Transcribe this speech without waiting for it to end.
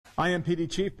IMPD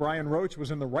Chief Brian Roach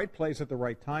was in the right place at the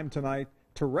right time tonight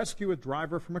to rescue a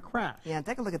driver from a crash. Yeah,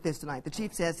 take a look at this tonight. The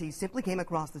chief says he simply came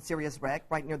across the serious wreck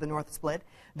right near the North Split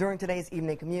during today's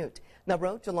evening commute. Now,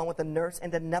 Roach, along with a nurse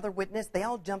and another witness, they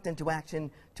all jumped into action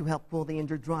to help pull the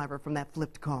injured driver from that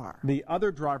flipped car. The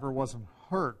other driver wasn't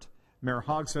hurt. Mayor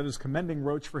Hogsett is commending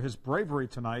Roach for his bravery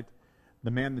tonight. The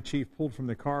man the chief pulled from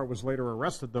the car was later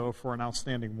arrested, though, for an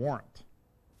outstanding warrant.